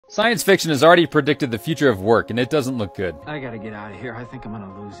Science fiction has already predicted the future of work, and it doesn't look good. I gotta get out of here. I think I'm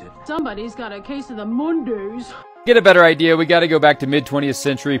gonna lose it. Somebody's got a case of the Mondays. To get a better idea, we gotta go back to mid-20th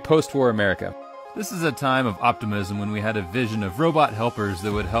century post-war America. This is a time of optimism when we had a vision of robot helpers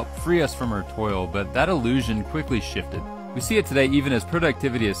that would help free us from our toil, but that illusion quickly shifted. We see it today even as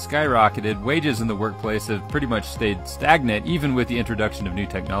productivity has skyrocketed, wages in the workplace have pretty much stayed stagnant even with the introduction of new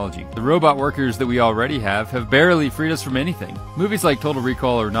technology. The robot workers that we already have barely freed us from anything. Movies like Total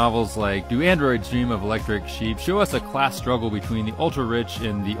Recall or novels like Do Androids Dream of Electric Sheep show us a class struggle between the ultra-rich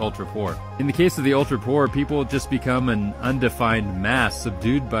and the ultra-poor. In the case of the ultra-poor, people just become an undefined mass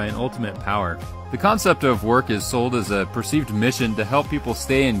subdued by an ultimate power. The concept of work is sold as a perceived mission to help people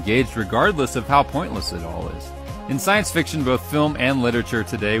stay engaged regardless of how pointless it all is. In science fiction, both film and literature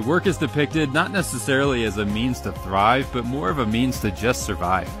today, work is depicted not necessarily as a means to thrive, but more of a means to just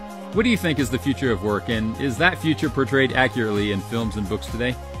survive. What do you think is the future of work, and is that future portrayed accurately in films and books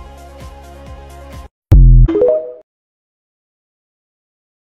today?